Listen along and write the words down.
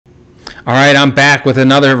Alright, I'm back with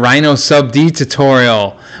another Rhino SubD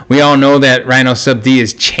tutorial. We all know that Rhino SubD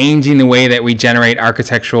is changing the way that we generate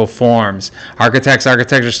architectural forms. Architects,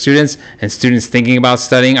 architecture students, and students thinking about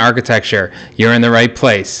studying architecture. You're in the right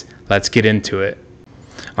place. Let's get into it.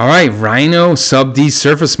 Alright, Rhino SubD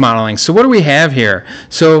Surface Modeling. So what do we have here?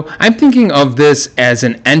 So I'm thinking of this as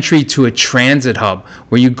an entry to a transit hub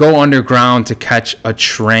where you go underground to catch a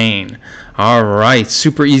train. Alright,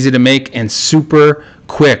 super easy to make and super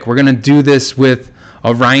quick. We're going to do this with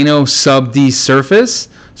a Rhino SubD surface.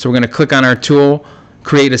 So we're going to click on our tool,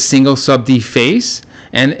 create a single SubD face,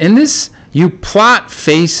 and in this you plot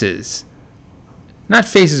faces. Not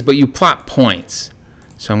faces, but you plot points.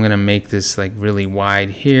 So I'm going to make this like really wide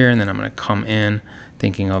here, and then I'm going to come in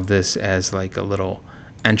thinking of this as like a little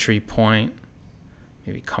entry point.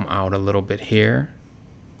 Maybe come out a little bit here.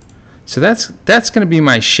 So that's going to be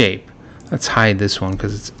my shape. Let's hide this one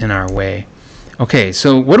because it's in our way. Okay,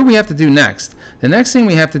 so what do we have to do next? The next thing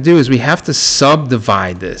we have to do is we have to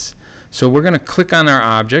subdivide this. So we're going to click on our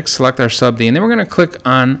object, select our SubD, and then we're going to click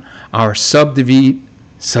on our subdivide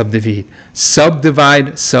SubD.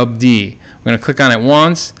 We're going to click on it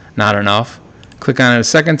once, not enough. Click on it a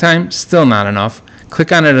second time, still not enough.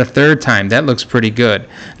 Click on it a third time, that looks pretty good.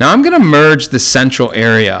 Now I'm going to merge the central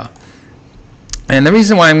area. And the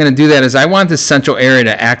reason why I'm going to do that is I want this central area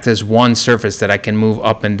to act as one surface that I can move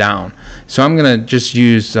up and down. So I'm going to just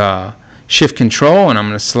use Shift Control, and I'm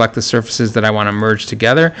going to select the surfaces that I want to merge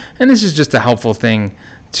together. And this is just a helpful thing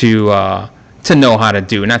to know how to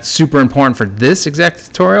do. Not super important for this exact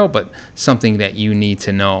tutorial, but something that you need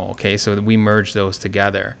to know. Okay, so that we merge those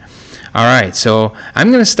together. All right, so I'm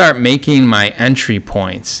going to start making my entry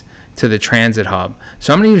points to the transit hub.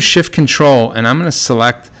 So I'm going to use Shift Control, and I'm going to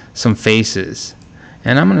select some faces.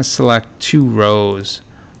 And I'm going to select 2 rows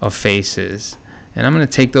of faces. And I'm going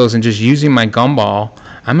to take those and just using my gumball,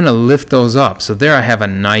 I'm going to lift those up. So there I have a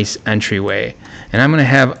nice entryway. And I'm going to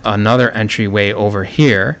have another entryway over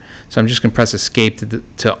here. So I'm just going to press Escape to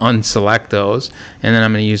unselect those. And then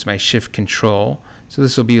I'm going to use my Shift Control. So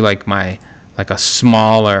this will be like a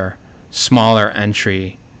smaller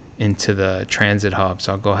entry into the transit hub.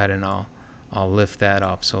 So I'll go ahead and I'll lift that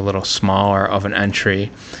up so a little smaller of an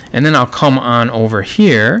entry, and then I'll come on over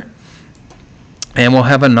here and we'll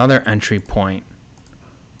have another entry point,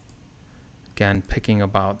 again picking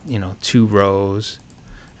about 2 rows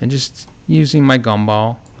and just using my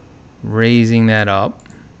gumball, raising that up.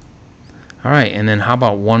 Alright, and then how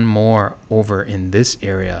about one more over in this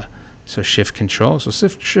area? So Shift Control. So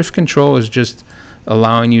Shift Control is just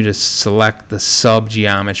allowing you to select the sub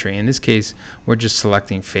geometry. In this case we're just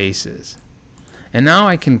selecting faces. And now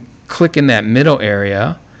I can click in that middle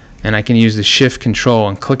area, and I can use the Shift Control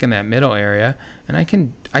and click in that middle area, and I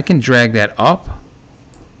can drag that up,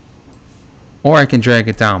 or I can drag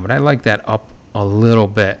it down, but I like that up a little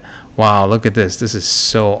bit. Wow, look at this. This is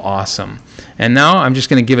so awesome. And now I'm just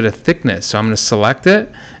going to give it a thickness. So I'm going to select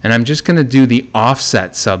it, and I'm just going to do the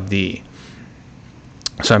Offset SubD.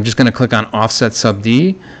 So I'm just going to click on Offset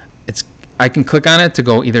SubD. I can click on it to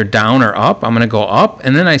go either down or up. I'm going to go up,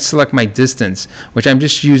 and then I select my distance, which I'm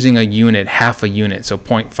just using a unit, half a unit, so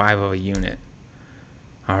 0.5 of a unit.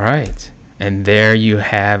 Alright, and there you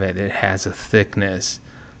have it. It has a thickness.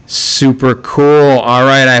 Super cool.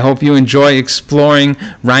 Alright, I hope you enjoy exploring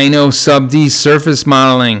Rhino SubD surface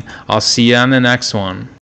modeling. I'll see you on the next one.